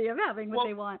they're worthy of having what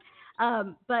they want.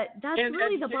 But that's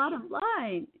really the bottom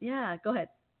line. Yeah, go ahead.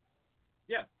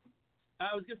 Yeah.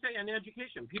 I was going to say, and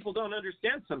education. People don't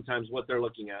understand sometimes what they're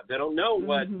looking at. They don't know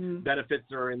what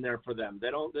benefits are in there for them. They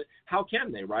don't. How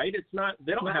can they? Right? It's not.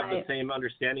 They don't have the same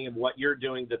understanding of what you're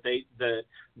doing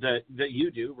that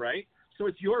you do. Right? So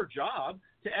it's your job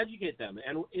to educate them,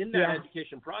 and in that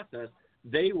education process,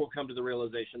 they will come to the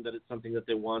realization that it's something that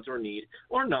they want or need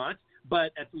or not.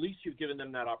 But at least you've given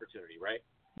them that opportunity, right?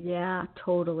 Yeah,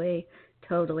 totally.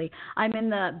 I'm in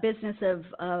the business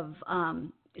of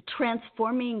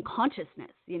transforming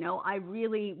consciousness. I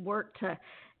really work to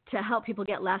help people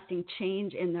get lasting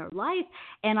change in their life.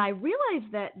 And I realize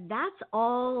that that's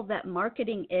all that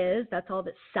marketing is. That's all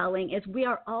that selling is. We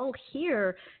are all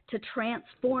here to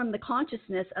transform the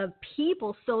consciousness of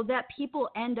people so that people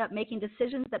end up making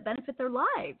decisions that benefit their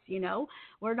lives.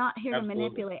 We're not here to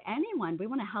manipulate anyone. We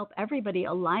want to help everybody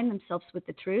align themselves with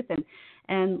the truth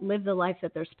and live the life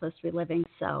that they're supposed to be living.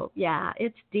 So yeah,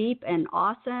 it's deep and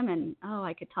awesome. And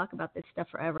I could talk about this stuff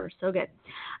forever. So good.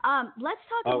 Let's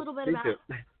talk a little bit about... Too.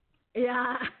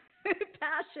 Yeah,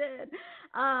 passion.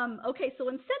 Okay, so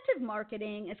incentive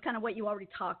marketing is kind of what you already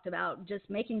talked about, just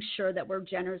making sure that we're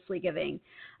generously giving.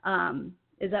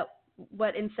 Is that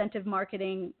what incentive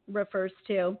marketing refers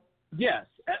to? Yes,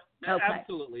 okay.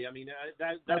 Absolutely. I mean,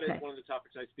 that is one of the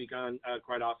topics I speak on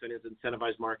quite often is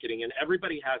incentivized marketing, and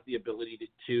everybody has the ability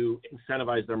to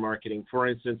incentivize their marketing. For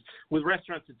instance, with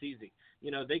restaurants, it's easy.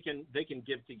 They can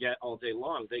give to get all day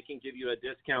long. They can give you a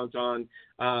discount on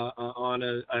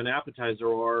an appetizer,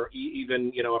 or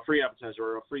even a free appetizer,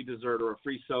 or a free dessert, or a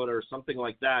free soda, or something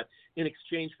like that, in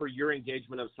exchange for your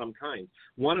engagement of some kind.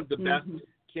 One of the best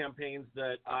campaigns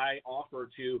that I offer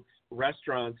to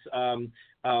restaurants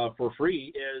for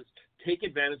free is take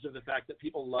advantage of the fact that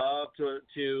people love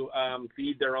to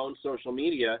feed their own social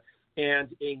media, and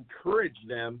encourage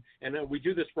them. And we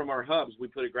do this from our hubs. We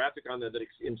put a graphic on there that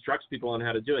instructs people on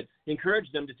how to do it.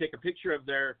 Encourage them to take a picture of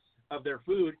their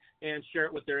food and share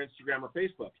it with their Instagram or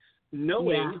Facebook,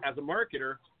 knowing as a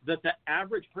marketer that the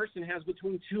average person has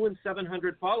between 200 and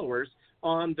 700 followers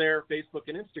on their Facebook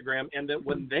and Instagram, and that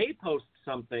when they post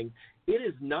something, it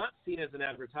is not seen as an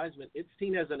advertisement. It's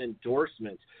seen as an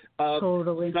endorsement of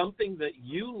something that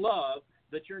you love,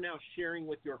 that you're now sharing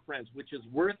with your friends, which is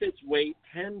worth its weight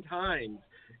 10 times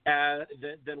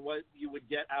than what you would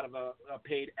get out of a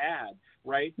paid ad,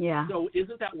 right? Yeah. So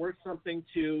isn't that worth something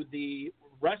to the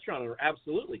restaurant owner?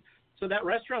 Absolutely. So that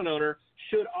restaurant owner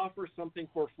should offer something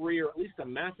for free, or at least a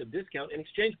massive discount, in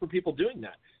exchange for people doing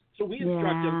that. So we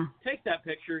instruct them, take that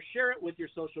picture, share it with your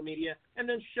social media, and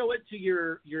then show it to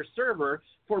your server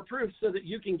for proof, so that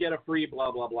you can get a free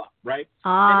blah, blah, blah, right?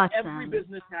 Awesome. And every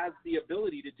business has the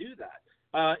ability to do that.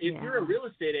 If you're a real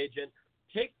estate agent,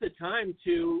 take the time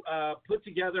to put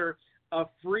together a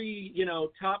free,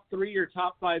 top 3 or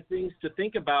top 5 things to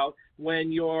think about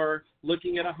when you're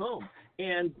looking at a home.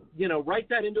 And, write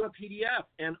that into a PDF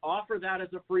and offer that as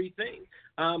a free thing.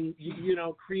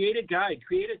 Create a guide,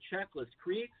 create a checklist,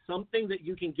 create something that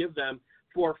you can give them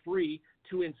for free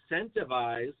to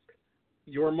incentivize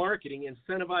your marketing,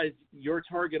 incentivize your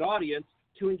target audience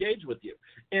to engage with you.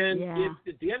 And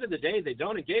if at the end of the day they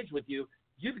don't engage with you,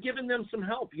 you've given them some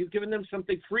help. You've given them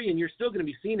something free, and you're still going to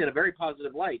be seen in a very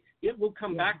positive light. It will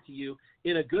come back to you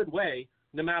in a good way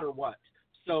no matter what.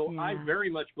 So I very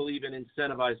much believe in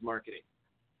incentivized marketing.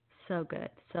 So good.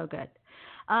 So good.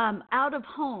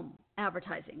 Out-of-home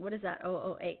advertising. What is that,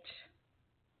 OOH?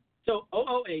 So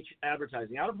OOH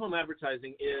advertising, out-of-home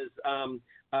advertising is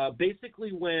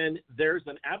basically when there's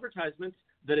an advertisement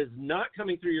that is not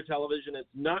coming through your television, it's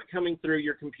not coming through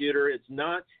your computer, it's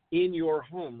not in your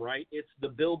home, right? It's the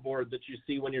billboard that you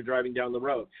see when you're driving down the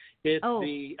road. It's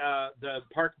the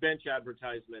park bench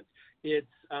advertisement. It's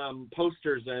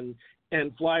posters and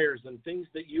flyers and things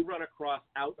that you run across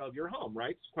out of your home,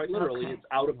 right? Quite literally, it's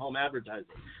out-of-home advertising.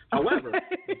 However,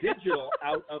 digital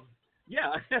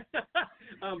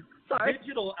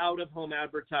digital out-of-home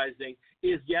advertising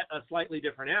is yet a slightly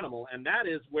different animal, and that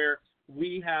is where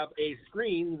we have a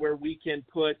screen where we can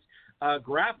put a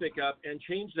graphic up and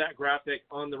change that graphic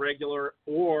on the regular,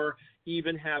 or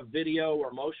even have video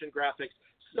or motion graphics.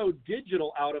 So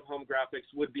digital out-of-home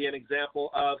graphics would be an example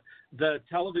of the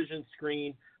television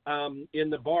screen in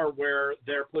the bar where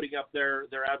they're putting up their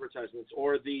advertisements,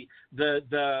 or the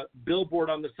billboard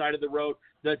on the side of the road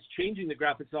that's changing the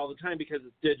graphics all the time because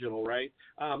it's digital, right?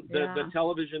 The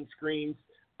television screens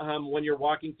when you're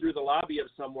walking through the lobby of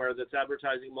somewhere that's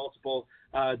advertising multiple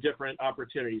different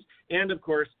opportunities. And of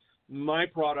course, my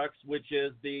products, which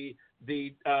is the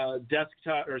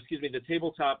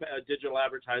tabletop digital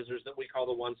advertisers that we call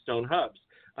the One Stone Hubs.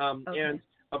 And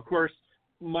of course,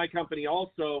 my company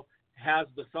also has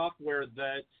the software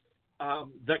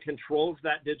that controls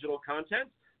that digital content.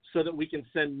 so that we can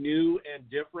send new and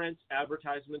different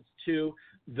advertisements to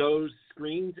those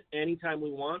screens anytime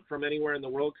we want from anywhere in the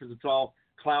world, because it's all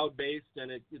cloud-based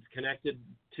and it's connected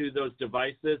to those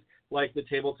devices like the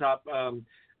tabletop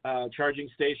charging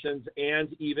stations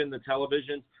and even the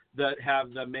televisions that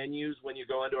have the menus when you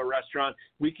go into a restaurant.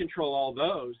 We control all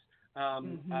those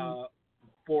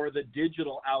for the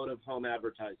digital out-of-home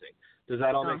advertising. Does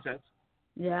that all make sense?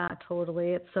 Yeah,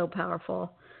 totally. It's so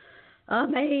powerful.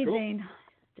 Amazing.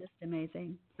 Cool. Just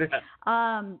amazing.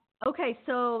 Okay,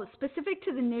 so specific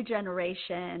to the new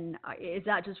generation, is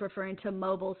that just referring to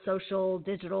mobile, social,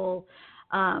 digital,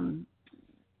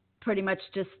 pretty much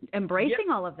just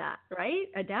embracing all of that, right?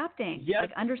 Adapting,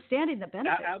 like understanding the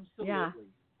benefits. Absolutely. Yeah.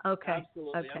 Okay.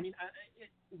 Absolutely. Okay. I mean,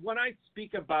 when I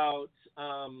speak about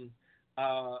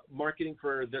marketing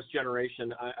for this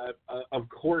generation, of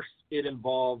course it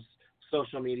involves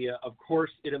social media. Of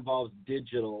course it involves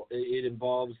digital. It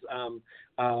involves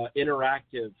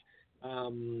interactive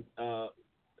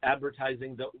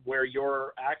advertising where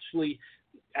you're actually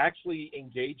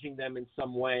engaging them in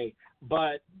some way.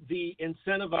 But the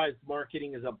incentivized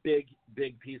marketing is a big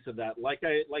piece of that. Like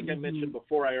I mentioned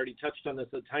before, I already touched on this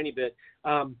a tiny bit.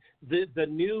 The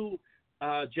new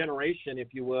generation,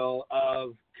 if you will,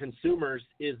 of consumers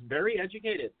is very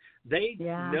educated. They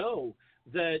know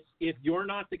that if you're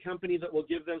not the company that will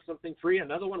give them something free,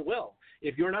 another one will.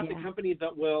 If you're not the company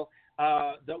that will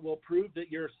prove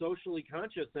that you're socially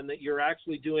conscious and that you're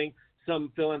actually doing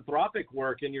some philanthropic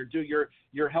work and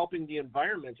you're helping the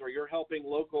environment, or you're helping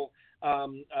local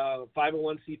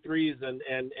 501c3s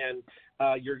and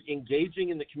you're engaging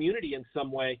in the community in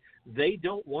some way, they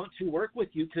don't want to work with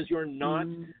you because you're not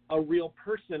a real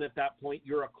person at that point.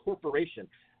 You're a corporation.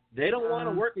 They don't want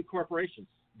to work with corporations.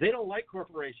 They don't like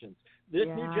corporations. This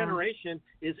new generation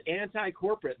is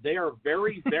anti-corporate. They are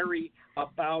very, very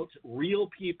about real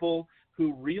people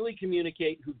who really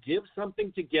communicate, who give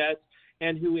something to get,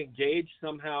 and who engage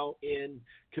somehow in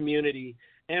community.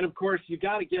 And, of course, you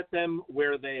got to get them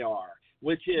where they are,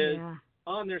 which is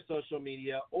on their social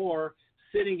media or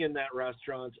sitting in that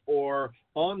restaurant or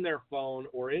on their phone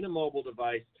or in a mobile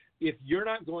device. If you're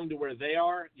not going to where they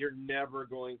are, you're never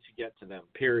going to get to them,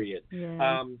 period.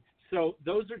 So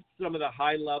those are some of the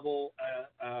high-level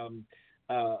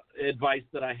advice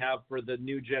that I have for the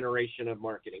new generation of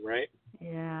marketing, right?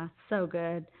 Yeah, so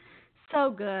good. So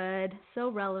good. So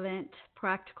relevant,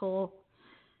 practical.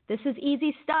 This is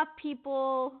easy stuff,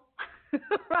 people.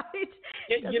 Right?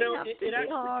 It actually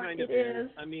hard. kind of is.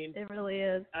 I mean, it really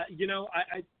is.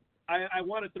 I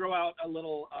want to throw out a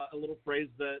little phrase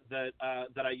that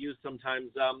I use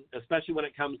sometimes, especially when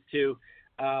it comes to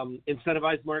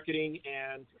incentivized marketing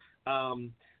and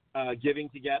giving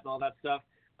to get and all that stuff.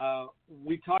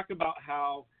 We talk about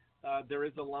how there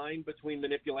is a line between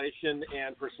manipulation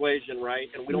and persuasion, right?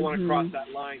 And we don't want to cross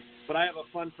that line. But I have a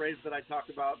fun phrase that I talk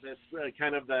about that's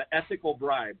kind of the ethical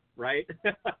bribe, right?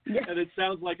 And it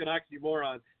sounds like an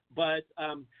oxymoron. But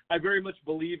I very much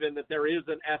believe in that there is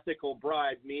an ethical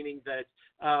bribe, meaning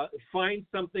that find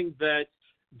something that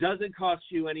doesn't cost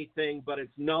you anything, but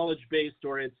it's knowledge-based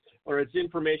or it's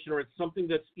information, or it's something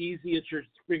that's easy at your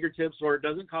fingertips, or it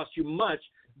doesn't cost you much,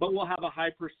 but will have a high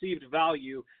perceived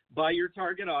value by your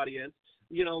target audience,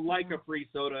 like a free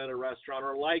soda at a restaurant,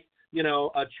 or like,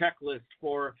 a checklist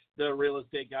for the real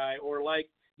estate guy, or like,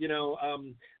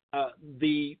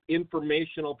 the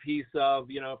informational piece of,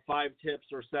 5 tips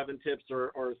or 7 tips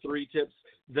or 3 tips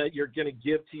that you're going to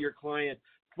give to your client.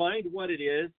 Find what it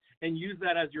is and use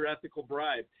that as your ethical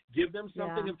bribe. Give them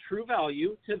something of true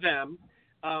value to them.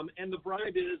 And the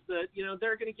bribe is that,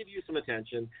 they're going to give you some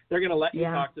attention. They're going to let you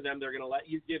talk to them. They're going to let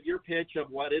you give your pitch of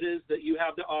what it is that you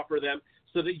have to offer them,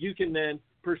 so that you can then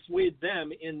persuade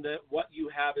them in that what you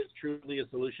have is truly a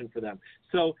solution for them.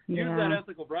 So use that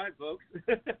ethical bribe, folks.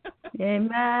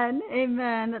 Amen.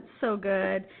 Amen. That's so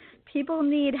good. People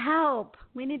need help.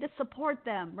 We need to support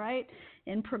them, right,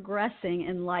 in progressing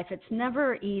in life. It's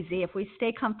never easy. If we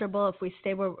stay comfortable, if we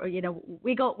stay where,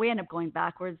 we end up going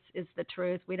backwards is the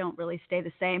truth. We don't really stay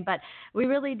the same, but we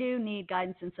really do need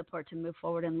guidance and support to move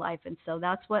forward in life. And so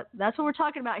that's what we're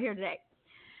talking about here today.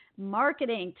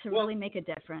 Marketing to really make a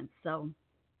difference. So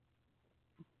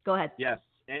go ahead. Yes.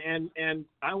 And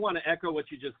I want to echo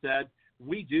what you just said.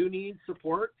 We do need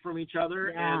support from each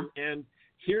other. And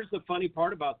here's the funny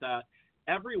part about that.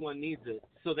 Everyone needs it,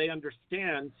 so they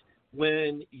understand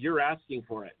when you're asking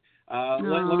for it.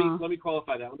 Let me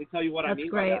qualify that. Let me tell you what I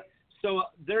mean by that. So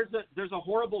there's a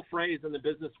horrible phrase in the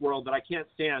business world that I can't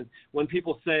stand when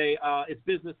people say it's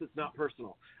business, it's not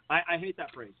personal. I hate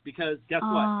that phrase, because guess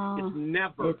what?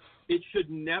 It should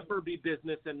never be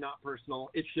business and not personal.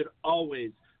 It should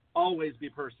always always be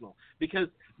personal, because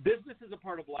business is a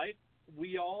part of life.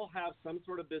 We all have some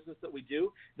sort of business that we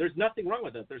do. There's nothing wrong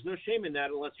with it. There's no shame in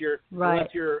that unless you're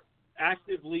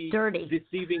actively dirty,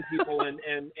 deceiving people and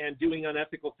doing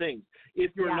unethical things.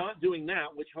 If you're not doing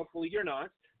that, which hopefully you're not,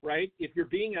 right? If you're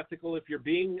being ethical, if you're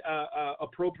being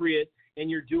appropriate, and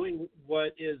you're doing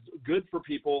what is good for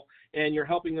people and you're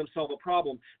helping them solve a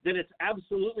problem, then it's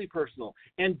absolutely personal.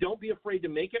 And don't be afraid to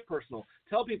make it personal.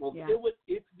 Tell people,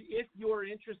 if you're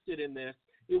interested in this,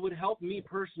 it would help me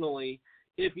personally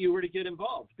if you were to get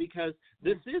involved, because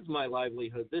this is my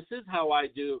livelihood. This is how I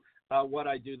do what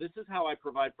I do. This is how I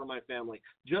provide for my family.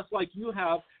 Just like you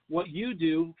have what you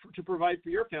do to provide for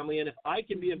your family. And if I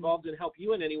can be involved and help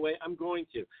you in any way, I'm going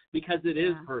to, because it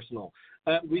is personal.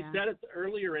 We said it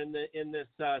earlier in this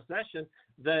session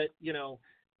that,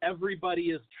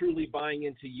 everybody is truly buying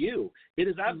into you. It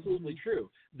is absolutely true.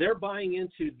 They're buying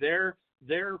into their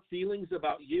feelings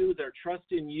about you, their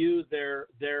trust in you, their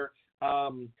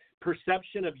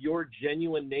perception of your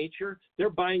genuine nature. They're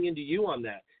buying into you on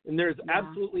that. And there's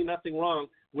absolutely nothing wrong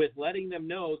with letting them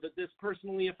know that this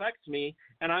personally affects me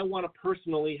and I want to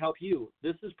personally help you.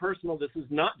 This is personal. This is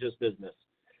not just business.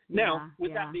 Now,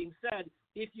 with that being said,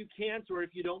 if you can't, or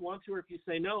if you don't want to, or if you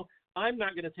say no, I'm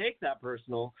not going to take that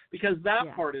personal, because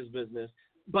that part is business.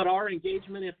 But our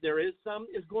engagement, if there is some,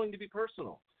 is going to be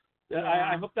personal.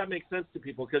 I hope that makes sense to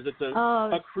people, because it's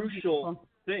a crucial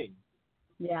thing.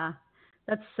 Yeah,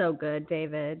 that's so good,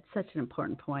 David. Such an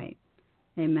important point.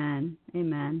 Amen.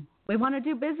 Amen. We want to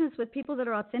do business with people that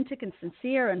are authentic and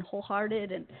sincere and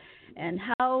wholehearted, and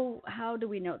how do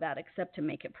we know that except to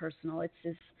make it personal? It's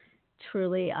just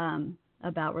truly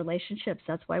about relationships.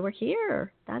 That's why we're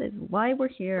here. That is why we're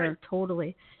here. Right.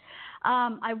 Totally.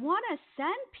 I want to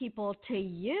send people to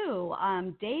you,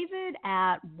 David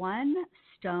at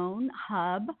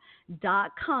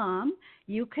onestonehub.com.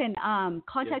 You can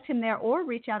contact him there or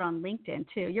reach out on LinkedIn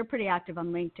too. You're pretty active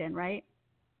on LinkedIn, right?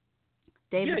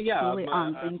 David Schooley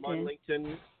on LinkedIn. I'm on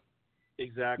LinkedIn,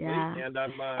 exactly. Yeah. And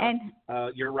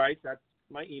you're right. That's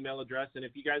my email address. And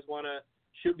if you guys want to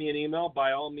shoot me an email,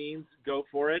 by all means, go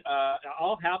for it.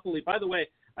 I'll happily. By the way,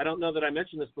 I don't know that I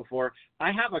mentioned this before.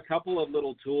 I have a couple of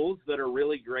little tools that are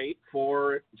really great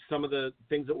for some of the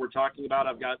things that we're talking about.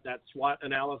 I've got that SWOT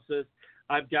analysis.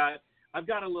 I've got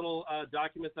a little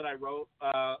document that I wrote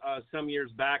some years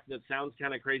back that sounds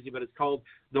kind of crazy, but it's called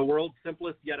The World's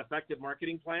Simplest Yet Effective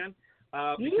Marketing Plan.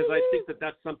 Because I think that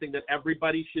that's something that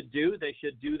everybody should do. They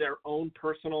should do their own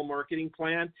personal marketing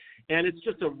plan. And it's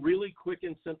just a really quick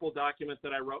and simple document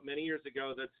that I wrote many years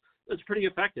ago that's pretty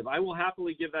effective. I will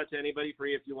happily give that to anybody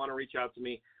free if you want to reach out to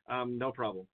me. No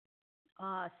problem.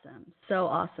 Awesome. So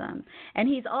awesome. And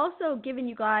he's also given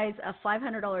you guys a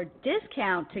 $500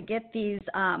 discount to get these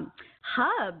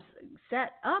hubs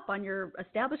set up on your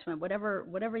establishment,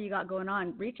 whatever you got going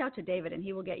on. Reach out to David and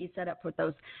he will get you set up with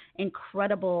those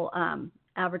incredible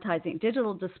advertising,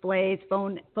 digital displays,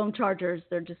 phone chargers.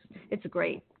 It's a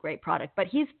great product. But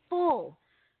he's full.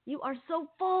 You are so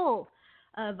full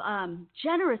of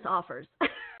generous offers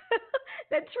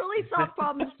that truly solve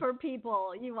problems for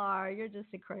people. You're just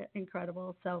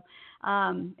incredible. So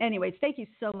anyways, thank you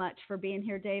so much for being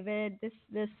here, David. This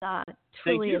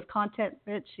truly is content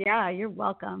rich. Yeah, you're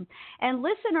welcome. And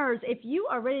listeners, if you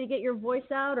are ready to get your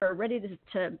voice out or ready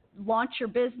to launch your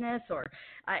business or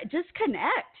just connect,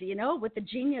 with the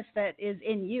genius that is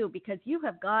in you, because you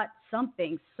have got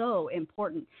something so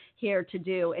important here to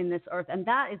do in this earth. And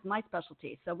that is my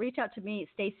specialty. So reach out to me,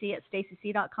 Stacy at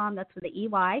stacyc.com. That's with the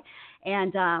EY.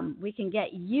 And we can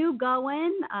get you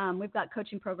going. We've got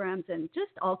coaching programs and just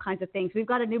all kinds of things. We've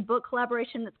got a new book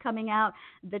collaboration that's coming out.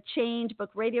 The Change Book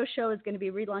Radio Show is going to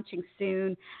be relaunching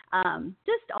soon.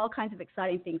 Just all kinds of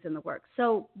exciting things in the works.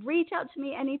 So reach out to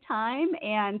me anytime.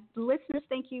 And listeners,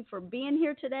 thank you for being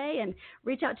here today. And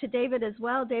reach out to David as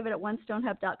well, David at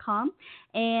onestonehub.com.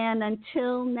 And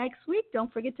until next week,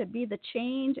 don't forget to be the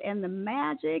change and the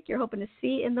magic you're hoping to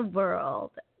see in the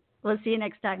world. We'll see you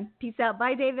next time. Peace out.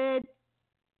 Bye, David.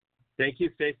 Thank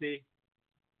you, Stacy.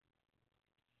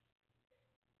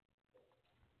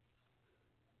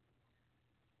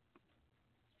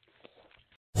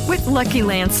 With Lucky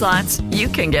Land Slots, you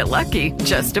can get lucky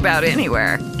just about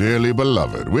anywhere. Dearly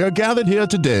beloved, we are gathered here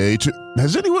today to...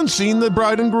 Has anyone seen the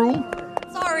bride and groom?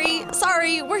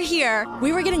 Sorry, we're here.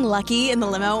 We were getting lucky in the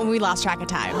limo and we lost track of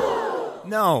time.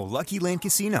 No, Lucky Land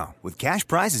Casino, with cash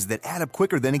prizes that add up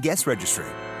quicker than a guest registry.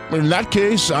 In that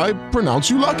case, I pronounce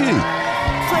you lucky.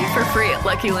 Play for free at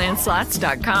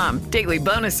LuckyLandSlots.com. Daily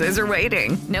bonuses are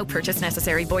waiting. No purchase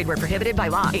necessary. Void where prohibited by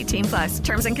law. 18+.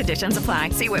 Terms and conditions apply.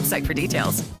 See website for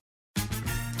details.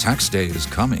 Tax day is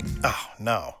coming. Oh,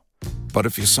 no. But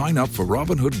if you sign up for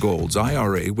Robinhood Gold's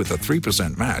IRA with a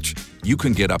 3% match, you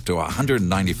can get up to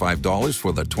 $195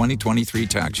 for the 2023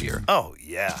 tax year. Oh,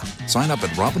 yeah. Sign up at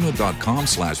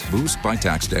Robinhood.com/boost by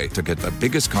tax day to get the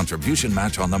biggest contribution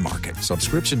match on the market.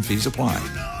 Subscription fees apply.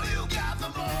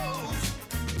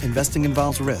 Investing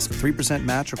involves risk. 3%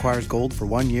 match requires gold for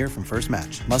 1 year from first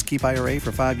match. Must keep IRA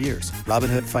for 5 years.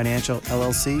 Robinhood Financial,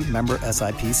 LLC, member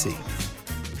SIPC.